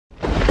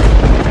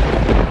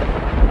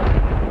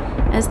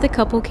As the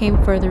couple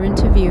came further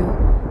into view,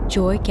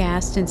 Joy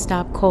gasped and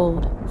stopped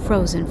cold,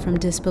 frozen from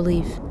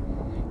disbelief.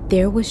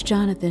 There was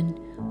Jonathan,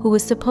 who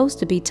was supposed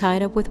to be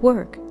tied up with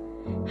work.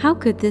 How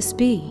could this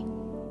be?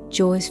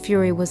 Joy's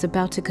fury was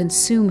about to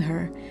consume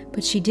her,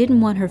 but she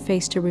didn't want her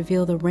face to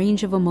reveal the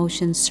range of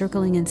emotions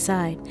circling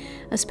inside,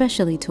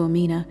 especially to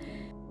Amina.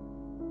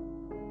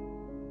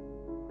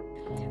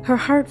 Her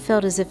heart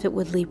felt as if it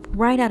would leap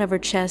right out of her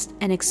chest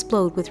and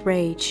explode with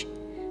rage.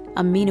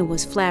 Amina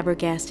was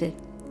flabbergasted.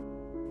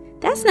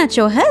 "That's not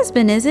your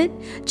husband, is it?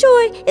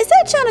 Joy, is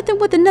that Jonathan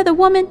with another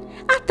woman?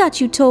 I thought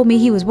you told me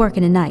he was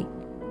working tonight."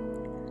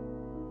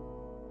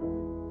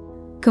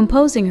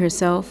 Composing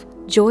herself,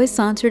 Joy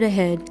sauntered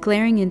ahead,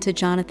 glaring into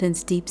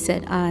Jonathan's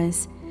deep-set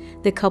eyes.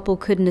 The couple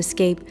couldn't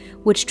escape,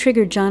 which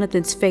triggered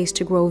Jonathan's face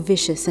to grow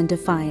vicious and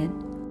defiant.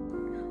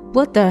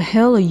 "What the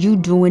hell are you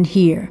doing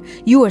here?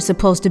 You are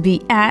supposed to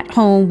be at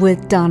home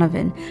with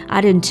Donovan. I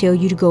didn't tell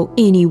you to go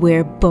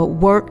anywhere but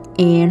work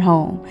and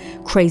home.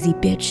 Crazy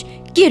bitch,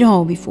 get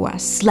home before I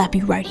slap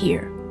you right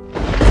here."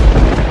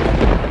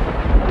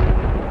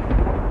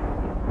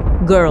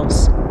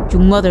 "Girls,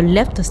 your mother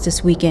left us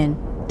this weekend.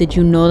 Did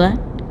you know that?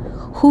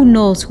 Who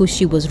knows who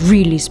she was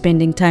really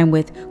spending time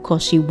with,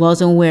 cause she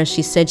wasn't where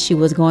she said she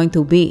was going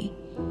to be."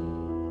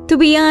 "To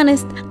be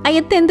honest, I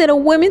attended a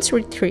women's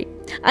retreat.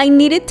 I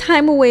needed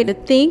time away to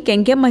think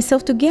and get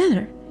myself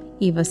together,"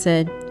 Eva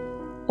said.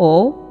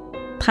 "Oh,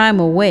 time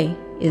away,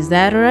 is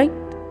that right?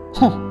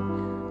 Huh.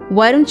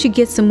 Why don't you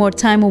get some more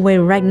time away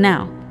right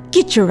now?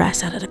 Get your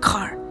ass out of the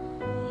car."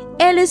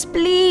 "Ellis,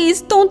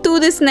 please, don't do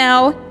this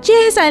now.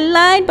 Yes, I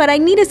lied, but I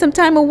needed some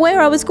time away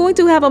or I was going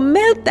to have a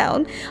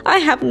meltdown. I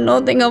have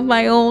nothing of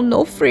my own,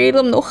 no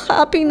freedom, no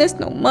happiness,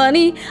 no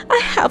money. I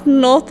have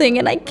nothing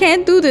and I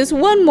can't do this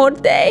one more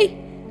day."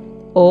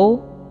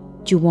 "Oh,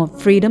 you want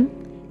freedom?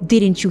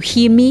 Didn't you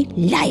hear me?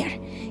 Liar!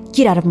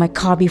 Get out of my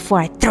car before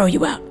I throw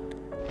you out."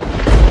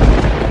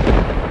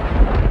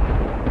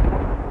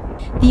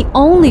 The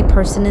only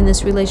person in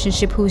this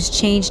relationship who's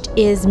changed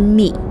is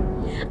me.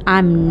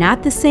 I'm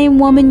not the same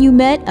woman you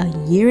met a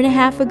year and a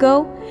half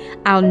ago.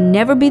 I'll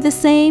never be the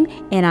same,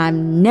 and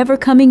I'm never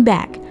coming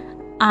back.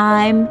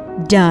 I'm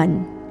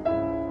done.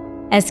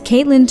 As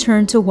Caitlin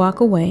turned to walk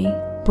away,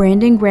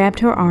 Brandon grabbed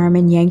her arm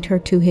and yanked her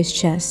to his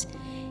chest.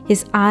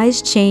 His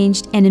eyes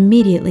changed, and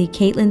immediately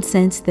Caitlin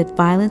sensed that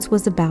violence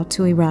was about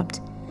to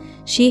erupt.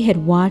 She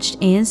had watched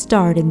and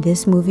starred in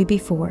this movie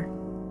before.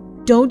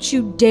 "Don't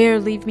you dare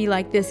leave me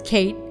like this,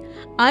 Kate.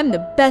 I'm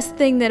the best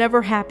thing that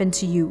ever happened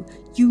to you.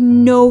 You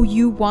know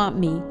you want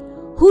me.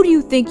 Who do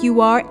you think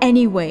you are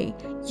anyway?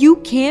 You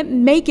can't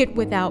make it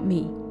without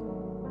me."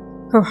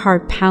 Her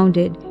heart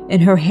pounded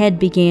and her head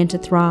began to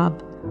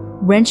throb.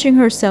 Wrenching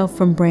herself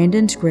from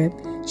Brandon's grip,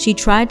 she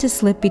tried to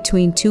slip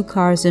between two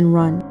cars and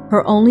run.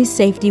 Her only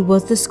safety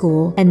was the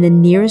school, and the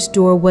nearest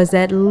door was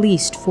at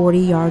least 40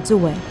 yards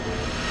away.